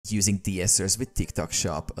Using DSers with TikTok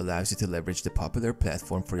Shop allows you to leverage the popular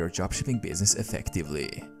platform for your dropshipping business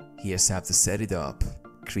effectively. Here's how to set it up.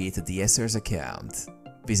 Create a DSers account.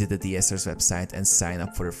 Visit the DSers website and sign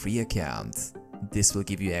up for a free account. This will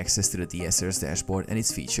give you access to the DSers dashboard and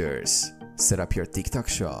its features. Set up your TikTok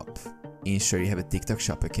Shop. Ensure you have a TikTok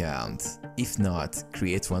Shop account. If not,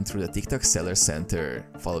 create one through the TikTok Seller Center,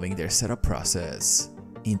 following their setup process.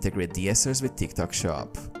 Integrate DSers with TikTok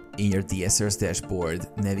Shop. In your DSers dashboard,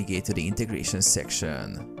 navigate to the integration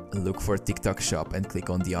section. Look for TikTok Shop and click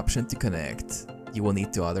on the option to connect. You will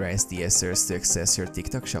need to authorize DSers to access your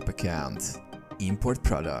TikTok Shop account. Import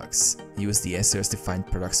products. Use DSers to find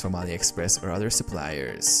products from AliExpress or other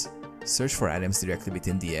suppliers. Search for items directly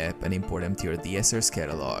within the app and import them to your DSers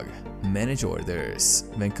catalog. Manage orders.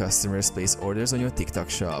 When customers place orders on your TikTok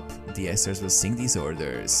Shop, DSers will sync these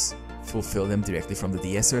orders. Fulfill them directly from the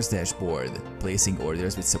DSers dashboard, placing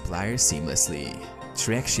orders with suppliers seamlessly.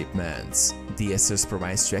 Track shipments. DSers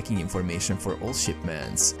provides tracking information for all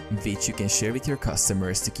shipments, which you can share with your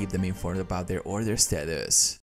customers to keep them informed about their order status.